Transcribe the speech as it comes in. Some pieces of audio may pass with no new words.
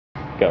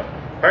Go.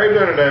 How are you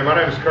doing today? My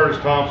name is Curtis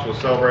Thompson with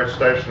Celebration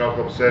Station,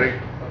 Oklahoma City.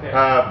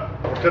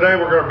 Today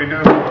we're going to be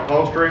doing some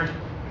upholstery.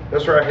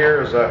 This right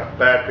here is a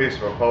bad piece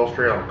of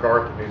upholstery on a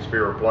cart that needs to be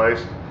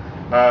replaced.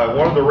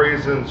 One of the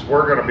reasons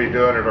we're going to be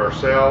doing it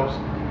ourselves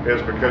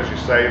is because you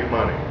save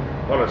money.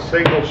 On a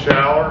single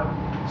shower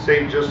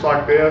seat just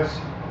like this,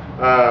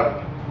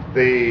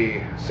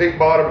 the seat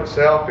bottom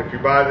itself, if you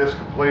buy this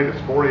complete, it's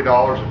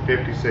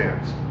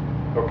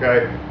 $40.50.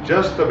 Okay,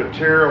 just the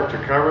material to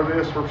cover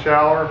this from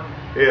shower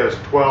is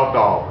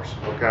 $12.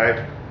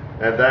 Okay,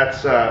 and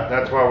that's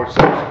why we save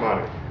some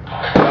money.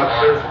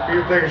 There's a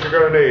few things you're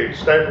going to need.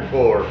 Staple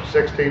puller,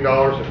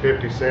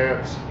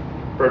 $16.50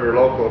 from your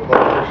local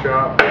upholstery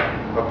shop.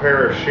 A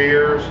pair of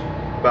shears,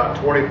 about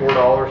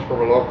 $24 from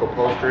a local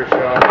upholstery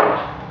shop.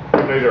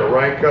 You need a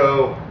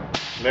Ranco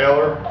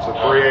nailer. It's a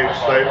 3/8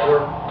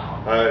 stapler.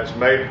 It's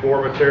made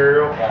for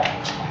material.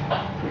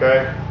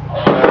 Okay.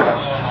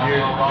 You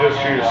just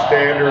use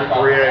standard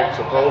 3/8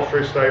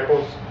 upholstery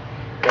staples.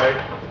 Okay.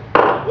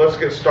 Let's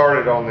get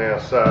started on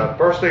this.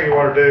 First thing you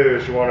want to do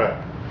is you want to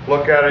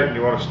look at it and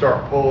you want to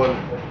start pulling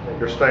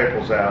your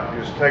staples out.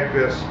 You just take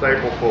this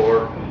staple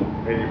puller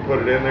and you put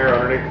it in there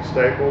underneath the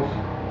staples,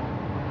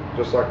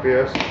 just like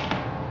this,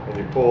 and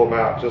you pull them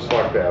out just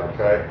like that.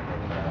 Okay.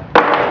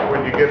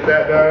 When you get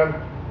that done,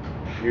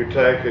 you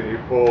take and you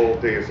pull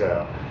these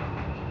out.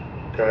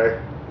 Okay.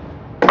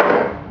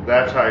 And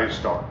that's how you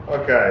start.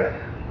 Okay.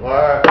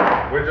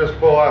 We just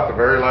pull out the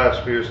very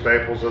last few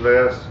staples of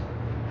this.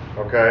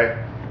 Okay.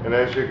 And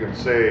as you can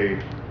see,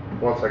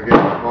 once I get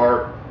the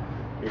part,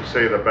 you can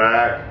see the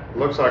back. It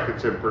looks like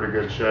it's in pretty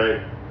good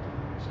shape.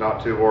 It's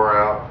not too wore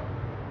out.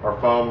 Our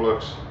foam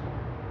looks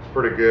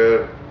pretty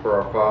good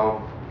for our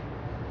foam.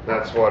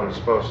 That's what it's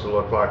supposed to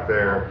look like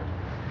there.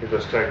 You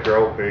just take your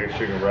old piece,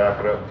 you can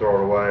wrap it up and throw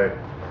it away.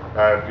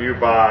 If you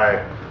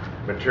buy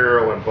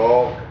material in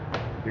bulk,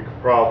 you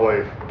could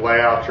probably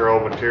lay out your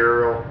old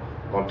material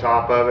on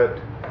top of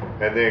it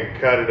and then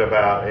cut it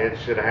about 1.5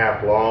 inches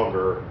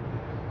longer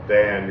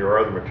than your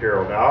other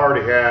material. Now I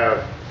already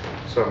have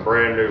some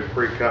brand new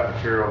pre-cut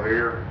material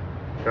here.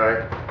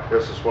 Okay,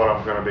 this is what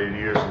I'm going to be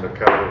using to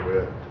cut it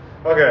with.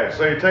 Okay,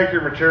 so you take your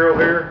material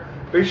here.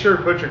 Be sure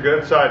to put your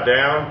good side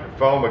down and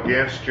foam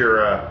against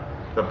your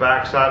the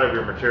back side of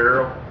your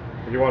material.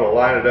 And you want to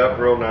line it up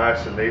real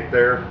nice and neat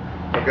there.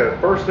 Okay, the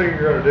first thing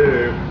you're going to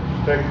do is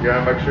take the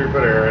gun, make sure you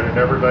put air in it.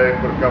 Every day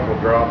put a couple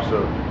of drops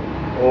of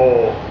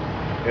oil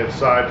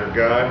inside your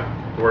gun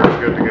to where it's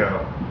good to go.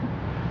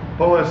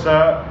 Pull this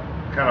up,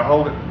 kind of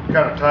hold it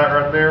kind of tight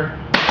right there.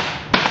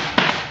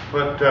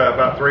 Put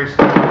about 3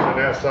 staples in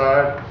that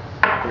side.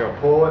 You're going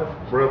to pull it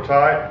real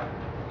tight,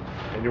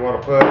 and you want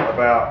to put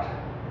about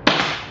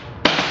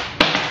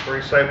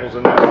 3 staples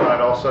in that side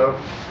also.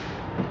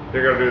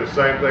 You're going to do the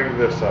same thing to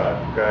this side,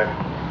 okay?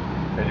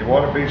 And you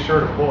want to be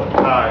sure to pull it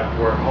tight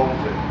where it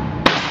holds it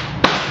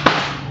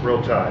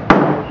real tight,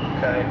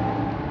 okay?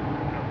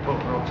 Pull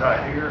it real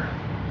tight here.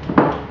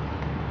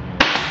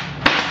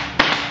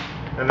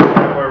 And then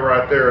that way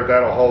right there,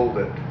 that'll hold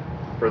it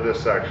for this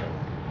section.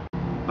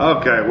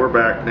 Okay, we're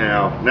back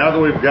now. Now that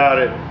we've got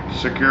it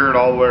secured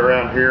all the way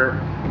around here,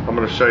 I'm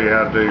going to show you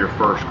how to do your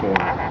first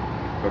corner.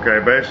 Okay,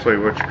 basically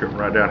what you can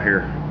right down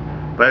here.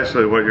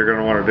 Basically what you're going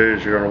to want to do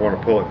is you're going to want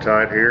to pull it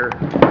tight here.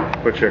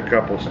 Put you a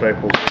couple of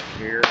staples in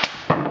here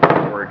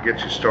where it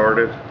gets you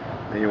started.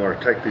 And you want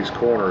to take these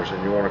corners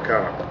and you want to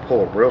kind of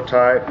pull them real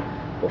tight,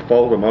 but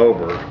fold them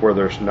over where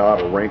there's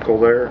not a wrinkle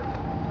there.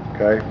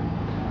 Okay.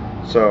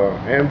 So,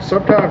 and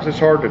sometimes it's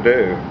hard to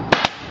do.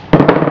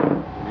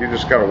 You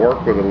just got to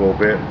work with it a little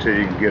bit until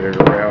you can get it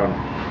around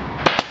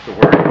to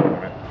where you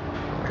want it.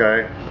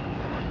 Okay.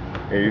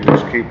 And you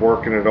just keep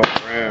working it all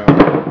around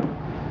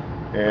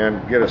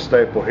and get a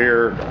staple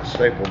here, a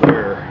staple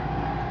there.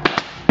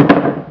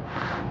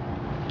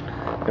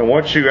 And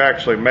once you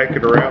actually make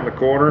it around the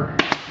corner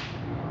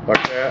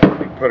like that, you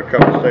can put a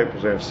couple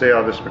staples in. See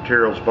how this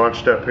material's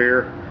bunched up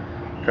here?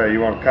 Okay, you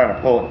want to kind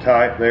of pull it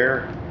tight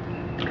there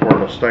where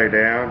it'll stay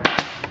down,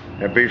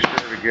 and be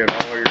sure to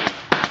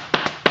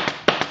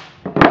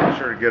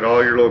get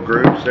all your little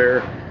grooves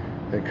there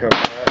and come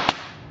back.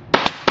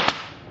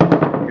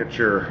 Get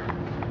your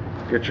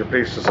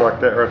pieces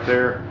like that right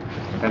there.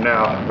 And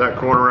now that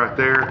corner right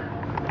there,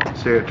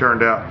 see, it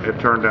turned out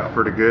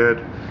pretty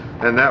good.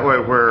 And that way,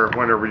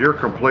 whenever you're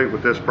complete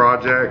with this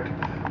project,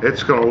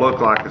 it's going to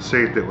look like a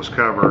seat that was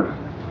covered.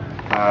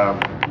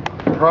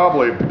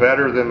 Probably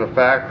better than the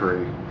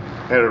factory,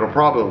 and it'll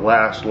probably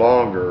last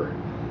longer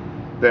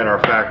than our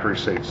factory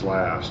seats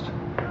last.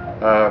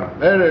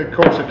 And of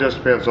course it just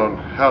depends on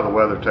how the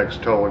weather takes a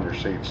toll on your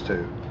seats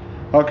too.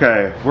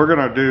 Okay, we're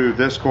going to do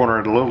this corner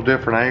at a little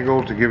different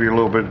angle to give you a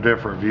little bit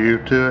different view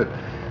to it.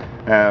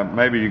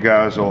 Maybe you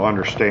guys will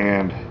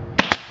understand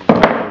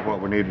exactly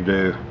what we need to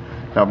do.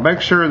 Now make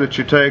sure that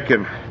you take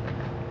and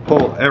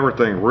pull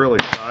everything really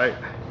tight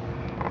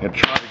and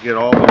try to get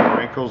all the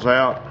wrinkles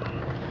out,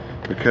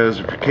 because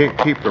if you can't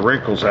keep the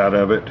wrinkles out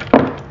of it,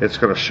 it's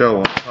going to show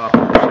on top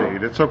of the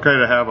seat. It's okay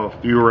to have a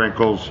few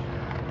wrinkles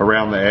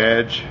around the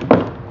edge,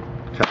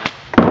 okay.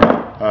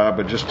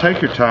 But just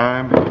take your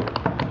time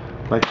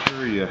make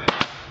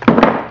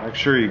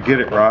sure you get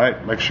it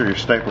right. Make sure you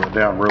staple it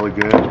down really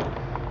good.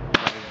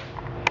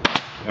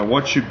 And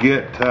once you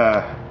get,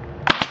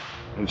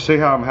 and see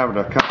how I'm having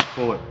to kind of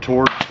pull it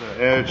towards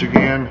the edge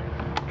again, to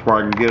where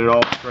I can get it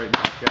all straightened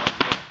back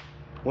out again.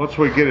 Once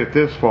we get it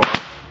this far,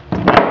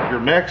 your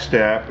next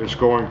step is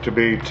going to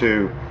be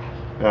to,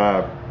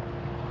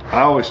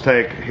 I always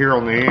take here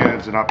on the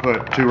ends and I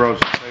put 2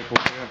 rows of staples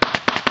in.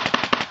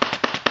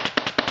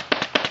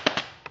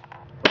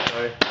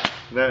 Okay,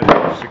 that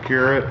helps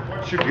secure it.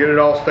 Once you get it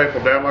all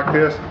stapled down like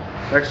this,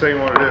 next thing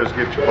you want to do is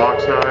get your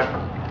box knife,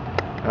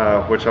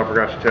 which I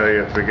forgot to tell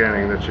you at the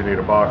beginning that you need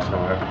a box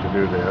knife to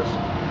do this.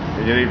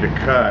 And you need to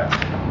cut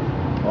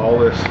all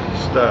this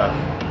stuff,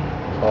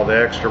 all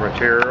the extra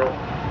material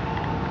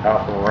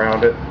out from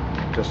around it,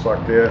 just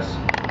like this.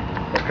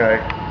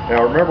 Okay,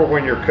 now remember,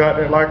 when you're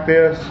cutting it like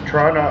this,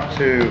 try not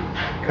to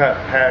cut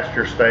past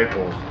your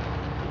staples,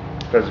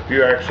 because if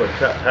you actually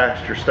cut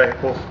past your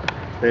staples,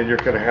 then you're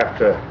going to have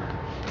to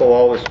pull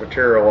all this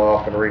material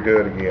off and redo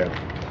it again,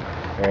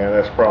 and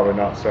that's probably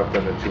not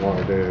something that you want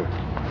to do.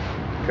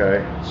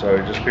 Okay, so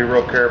just be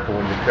real careful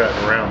when you're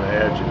cutting around the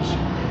edges,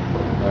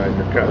 and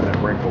you're cutting that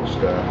wrinkled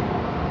stuff.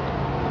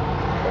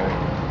 Okay,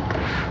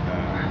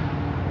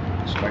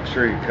 just make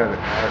sure you cut it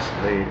nice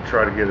and neat.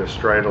 Try to get as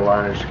straight a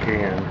line as you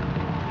can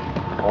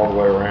all the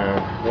way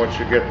around. Once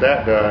you get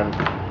that done,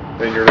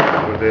 then you're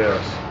done with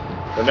this.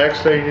 The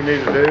next thing you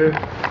need to do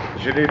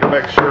is you need to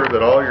make sure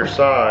that all your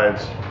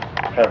sides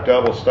have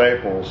double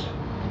staples,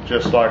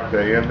 just like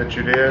the end that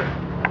you did.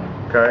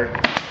 Okay,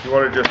 you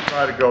want to just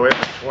try to go in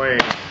between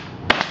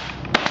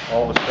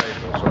all the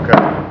staples.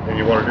 Okay, and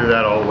you want to do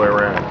that all the way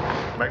around.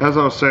 As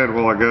I was saying a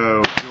while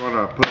ago, you want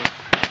to put a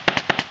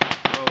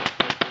row of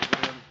staples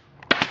in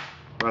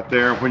right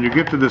there. When you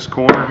get to this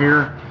corner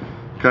here,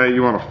 okay,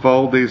 you want to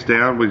fold these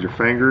down with your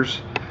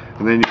fingers,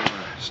 and then you want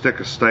to stick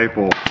a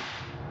staple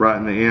right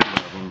in the end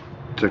of them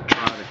to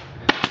try to,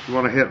 you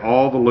want to hit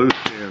all the loose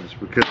ends,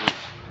 because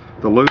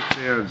the loose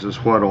ends is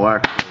what will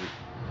actually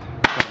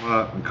come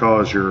up and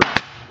cause your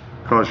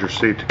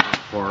seat to come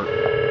apart.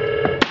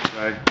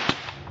 Okay,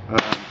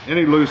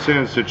 any loose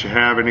ends that you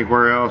have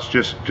anywhere else,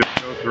 just go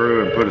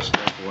through and put a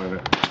staple in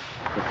it.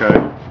 Okay,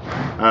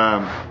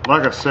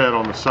 like I said,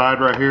 on the side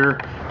right here,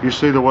 you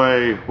see the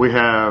way we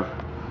have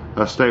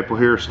a staple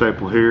here,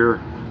 staple here.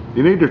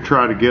 You need to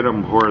try to get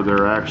them where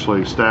they're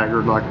actually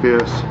staggered like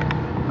this,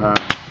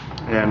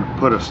 and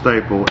put a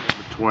staple in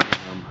between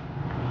them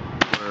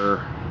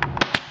where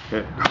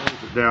it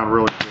holds it down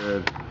really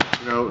good.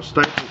 You know,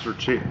 staples are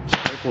cheap.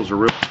 Staples are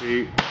real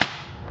cheap.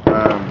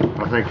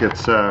 I think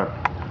it's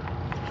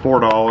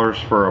 $4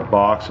 for a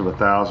box of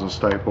 1,000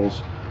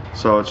 staples,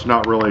 so it's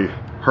not really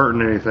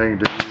hurting anything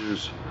to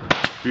use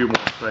a few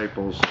more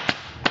staples.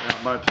 Now,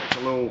 it might take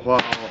a little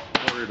while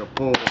for you to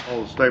pull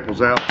all the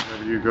staples out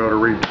whenever you go to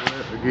redo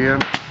it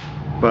again,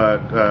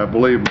 but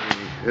believe me,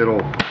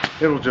 it'll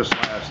just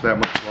last that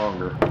much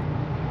longer.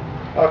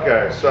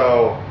 Okay,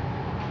 so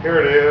here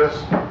it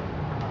is.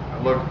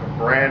 Look, a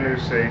brand new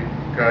seat.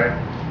 Okay,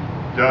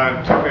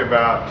 done. Took me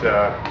about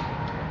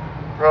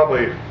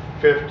probably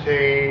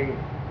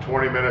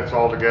 15-20 minutes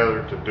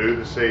altogether to do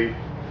the seat,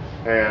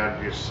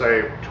 and you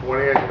save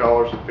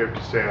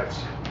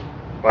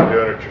 $28.50 by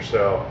doing it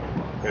yourself.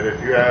 And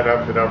if you add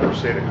up the number of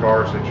seated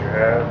cars that you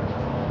have,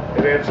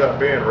 it ends up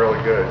being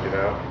really good, you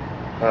know.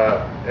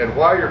 And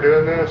while you're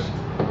doing this,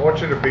 I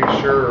want you to be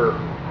sure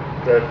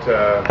that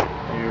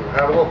you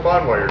have a little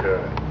fun while you're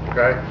doing it.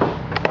 Okay.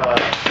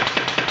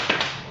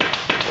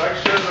 Make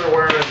sure they're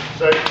wearing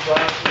safety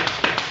glasses.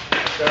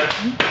 Okay.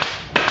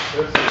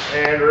 This is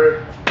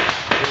Andrew.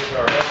 He's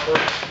our helper.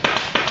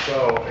 So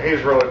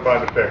he's really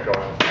fun to pick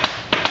on.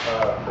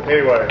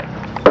 Anyway,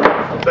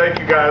 thank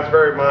you guys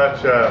very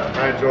much.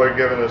 I enjoyed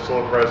giving this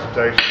little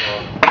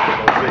presentation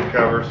on seat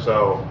covers.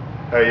 So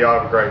hey, y'all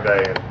have a great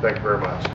day, and thank you very much.